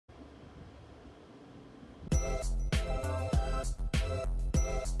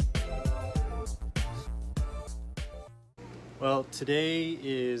Well, today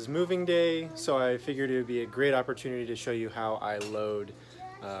is moving day, so I figured it would be a great opportunity to show you how I load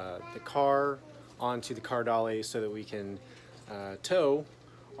the car onto the car dolly so that we can tow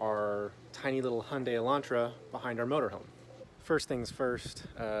our tiny little Hyundai Elantra behind our motorhome. First things first,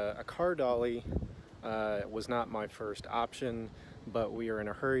 a car dolly was not my first option, but we are in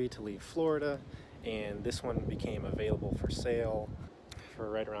a hurry to leave Florida, and this one became available for sale for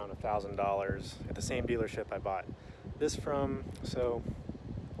right around $1,000 at the same dealership I bought this from, so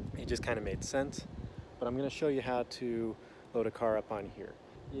it just kind of made sense. But I'm going to show you how to load a car up on here.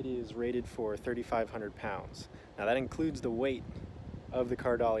 It is rated for 3,500 pounds. Now that includes the weight of the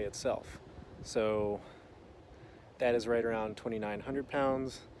car dolly itself, so that is right around 2,900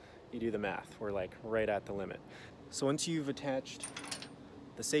 pounds. You do the math, we're like right at the limit. So once you've attached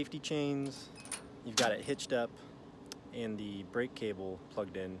the safety chains, you've got it hitched up, and the brake cable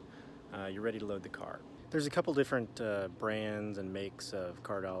plugged in, you're ready to load the car. There's a couple different brands and makes of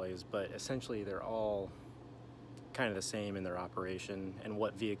car dollies, but essentially they're all kind of the same in their operation and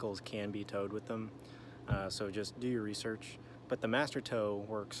what vehicles can be towed with them. So just do your research. But the Master Tow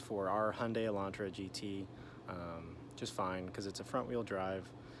works for our Hyundai Elantra GT just fine because it's a front wheel drive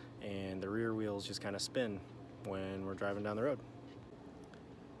and the rear wheels just kind of spin when we're driving down the road.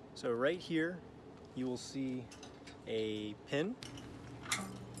 So right here you will see a pin,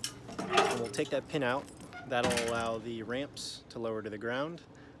 and we'll take that pin out. That'll allow the ramps to lower to the ground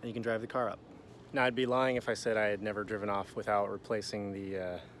and you can drive the car up. Now I'd be lying if I said I had never driven off without replacing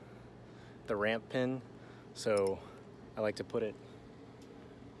the ramp pin, so I like to put it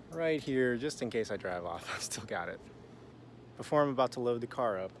right here just in case I drive off. I've still got it. Before I'm about to load the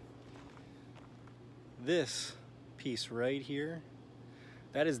car up, this piece right here,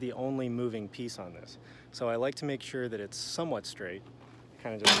 that is the only moving piece on this. So I like to make sure that it's somewhat straight,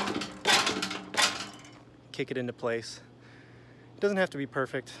 kind of just kick it into place. It doesn't have to be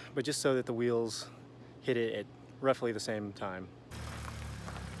perfect, but just so that the wheels hit it at roughly the same time.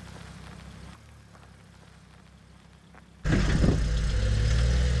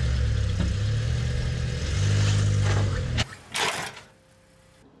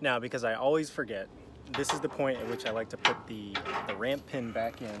 Now, because I always forget, this is the point at which I like to put the ramp pin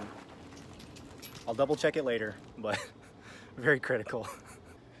back in. I'll double check it later, but very critical.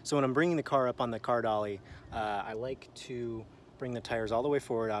 So when I'm bringing the car up on the car dolly, I like to bring the tires all the way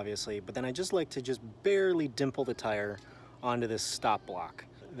forward, obviously, but then I just like to just barely dimple the tire onto this stop block.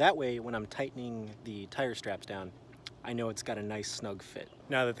 That way, when I'm tightening the tire straps down, I know it's got a nice snug fit.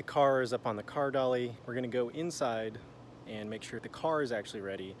 Now that the car is up on the car dolly, we're gonna go inside and make sure the car is actually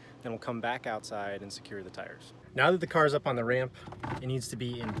ready. Then we'll come back outside and secure the tires. Now that the car is up on the ramp, it needs to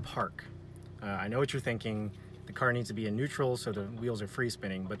be in park. I know what you're thinking. The car needs to be in neutral so the wheels are free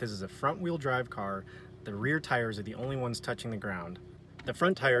spinning, but this is a front wheel drive car. The rear tires are the only ones touching the ground. The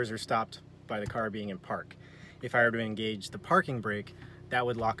front tires are stopped by the car being in park. If I were to engage the parking brake, that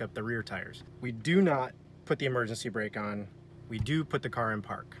would lock up the rear tires. We do not put the emergency brake on. We do put the car in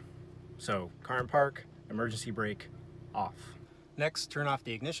park. So car in park, emergency brake off. Next, turn off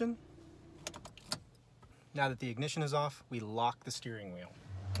the ignition. Now that the ignition is off, we lock the steering wheel.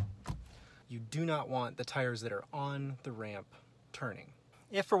 You do not want the tires that are on the ramp turning.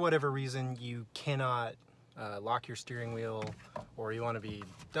 If for whatever reason you cannot lock your steering wheel, or you want to be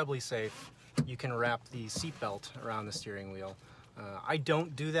doubly safe, you can wrap the seat belt around the steering wheel. I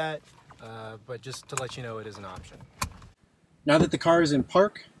don't do that, but just to let you know, it is an option. Now that the car is in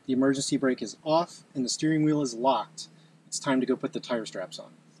park, the emergency brake is off and the steering wheel is locked, it's time to go put the tire straps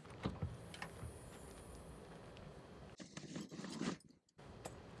on.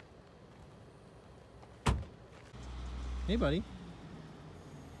 Hey buddy,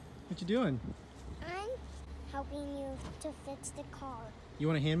 what you doing? I'm helping you to fix the car. You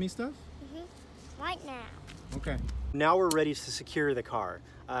want to hand me stuff? Right now. Okay. Now we're ready to secure the car.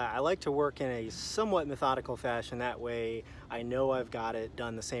 I like to work in a somewhat methodical fashion, that way I know I've got it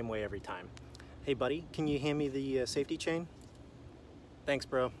done the same way every time. Hey buddy, can you hand me the safety chain? Thanks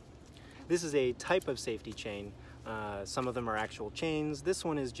bro. This is a type of safety chain. Some of them are actual chains. This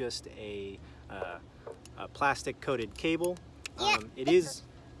one is just a plastic coated cable. Yeah, it is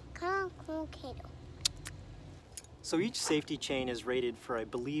cool cable. So each safety chain is rated for, I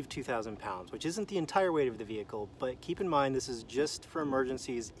believe, 2,000 pounds, which isn't the entire weight of the vehicle, but keep in mind this is just for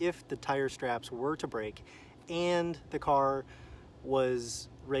emergencies if the tire straps were to break and the car was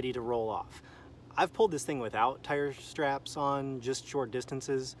ready to roll off. I've pulled this thing without tire straps on, just short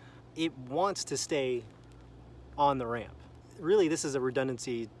distances. It wants to stay on the ramp. Really, this is a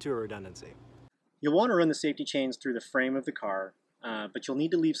redundancy to a redundancy. You'll want to run the safety chains through the frame of the car, but you'll need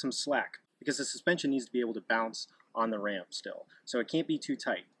to leave some slack because the suspension needs to be able to bounce on the ramp still. So it can't be too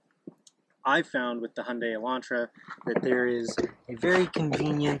tight. I've found with the Hyundai Elantra that there is a very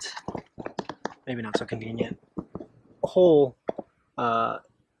convenient, maybe not so convenient, hole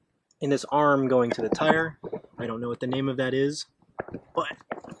in this arm going to the tire. I don't know what the name of that is, but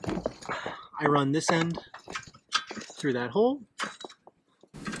I run this end through that hole.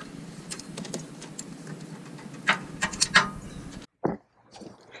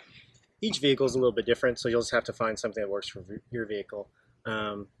 Each vehicle is a little bit different, so you'll just have to find something that works for your vehicle.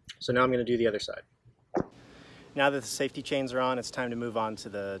 So now I'm going to do the other side. Now that the safety chains are on, it's time to move on to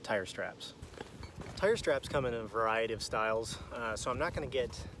the tire straps. Tire straps come in a variety of styles, so I'm not going to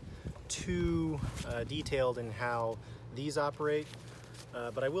get too detailed in how these operate,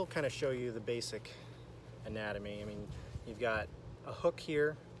 but I will kind of show you the basic anatomy. I mean, you've got a hook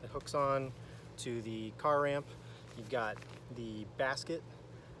here that hooks on to the car ramp. You've got the basket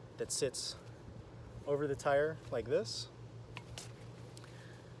that sits over the tire like this.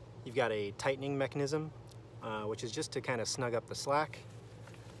 You've got a tightening mechanism, which is just to kind of snug up the slack.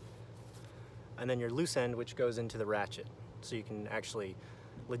 And then your loose end, which goes into the ratchet, so you can actually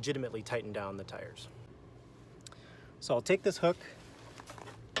legitimately tighten down the tires. So I'll take this hook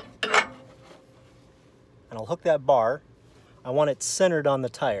and I'll hook that bar. I want it centered on the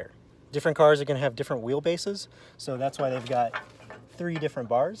tire. Different cars are going to have different wheelbases, so that's why they've got 3 different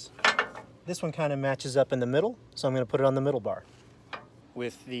bars. This one kind of matches up in the middle, so I'm going to put it on the middle bar.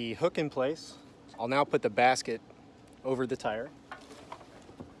 With the hook in place, I'll now put the basket over the tire.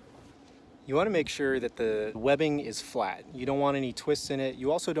 You want to make sure that the webbing is flat. You don't want any twists in it.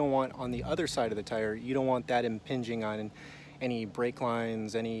 You also don't want on the other side of the tire, you don't want that impinging on any brake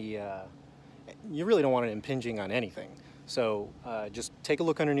lines, you really don't want it impinging on anything. So just take a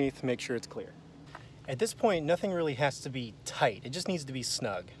look underneath, make sure it's clear. At this point, nothing really has to be tight. It just needs to be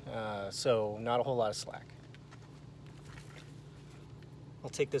snug, so not a whole lot of slack. I'll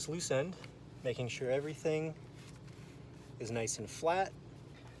take this loose end, making sure everything is nice and flat.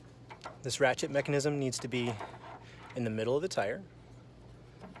 This ratchet mechanism needs to be in the middle of the tire,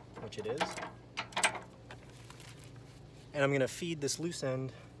 which it is. And I'm going to feed this loose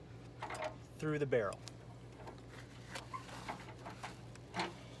end through the barrel.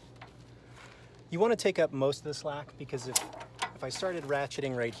 You want to take up most of the slack, because if I started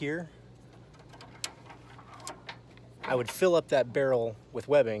ratcheting right here, I would fill up that barrel with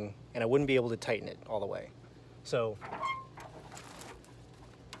webbing and I wouldn't be able to tighten it all the way. So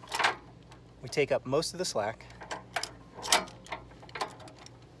we take up most of the slack,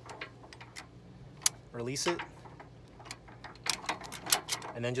 release it,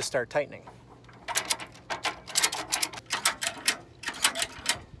 and then just start tightening.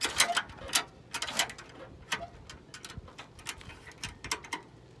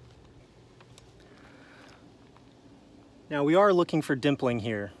 Now we are looking for dimpling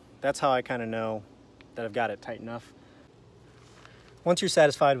here. That's how I kind of know that I've got it tight enough. Once you're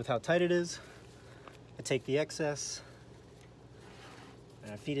satisfied with how tight it is, I take the excess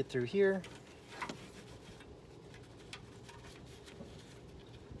and I feed it through here.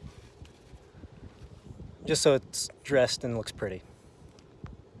 Just so it's dressed and looks pretty.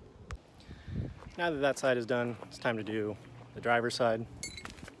 Now that that side is done, it's time to do the driver's side.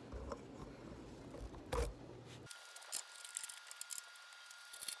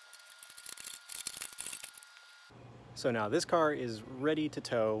 So now this car is ready to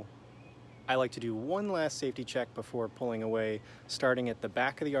tow. I like to do one last safety check before pulling away, starting at the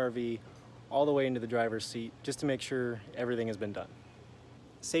back of the RV all the way into the driver's seat, just to make sure everything has been done.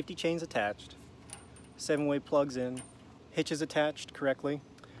 Safety chains attached, 7-way plugs in, hitches attached correctly,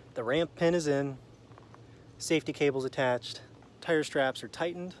 the ramp pin is in, safety cables attached, tire straps are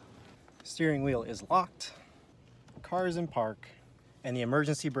tightened, steering wheel is locked, car is in park, and the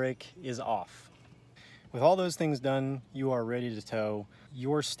emergency brake is off. With all those things done, you are ready to tow.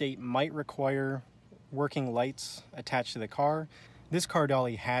 Your state might require working lights attached to the car. This car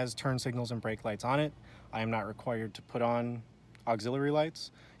dolly has turn signals and brake lights on it. I am not required to put on auxiliary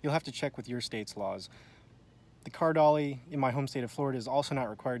lights. You'll have to check with your state's laws. The car dolly in my home state of Florida is also not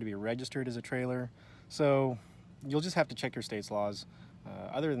required to be registered as a trailer, so you'll just have to check your state's laws.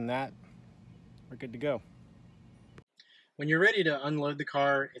 Other than that, we're good to go. When you're ready to unload the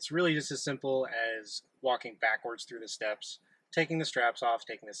car, it's really just as simple as walking backwards through the steps, taking the straps off,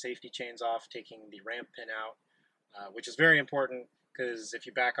 taking the safety chains off, taking the ramp pin out, which is very important because if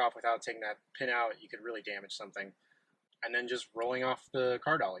you back off without taking that pin out, you could really damage something. And then just rolling off the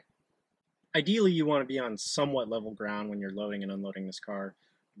car dolly. Ideally, you want to be on somewhat level ground when you're loading and unloading this car,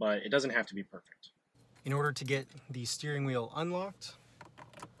 but it doesn't have to be perfect. In order to get the steering wheel unlocked,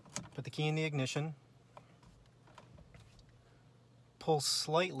 put the key in the ignition, pull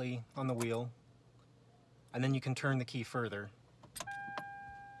slightly on the wheel, and then you can turn the key further.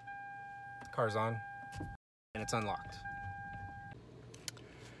 The car's on, and it's unlocked.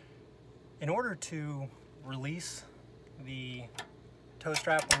 In order to release the tow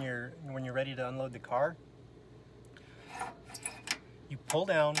strap when you're ready to unload the car, you pull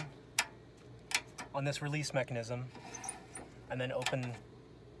down on this release mechanism and then open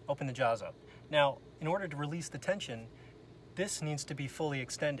the jaws up. Now, in order to release the tension, this needs to be fully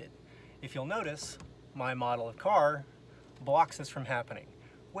extended. If you'll notice, my model of car blocks this from happening,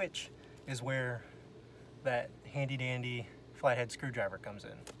 which is where that handy-dandy flathead screwdriver comes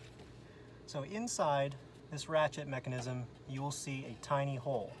in. So inside this ratchet mechanism, you will see a tiny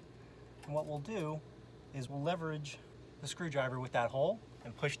hole. And what we'll do is we'll leverage the screwdriver with that hole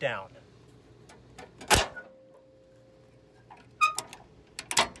and push down.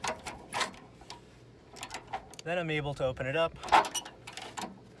 Then I'm able to open it up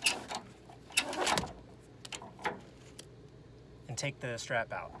and take the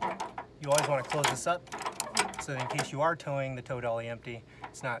strap out. You always want to close this up so that in case you are towing the tow dolly empty,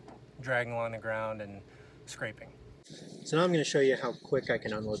 it's not dragging along the ground and scraping. So now I'm going to show you how quick I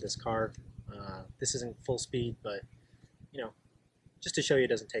can unload this car. This isn't full speed, but just to show you it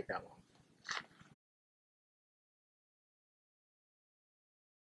doesn't take that long.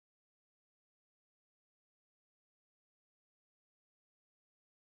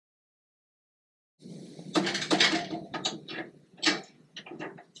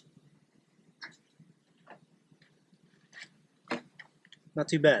 Not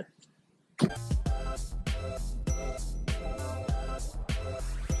too bad.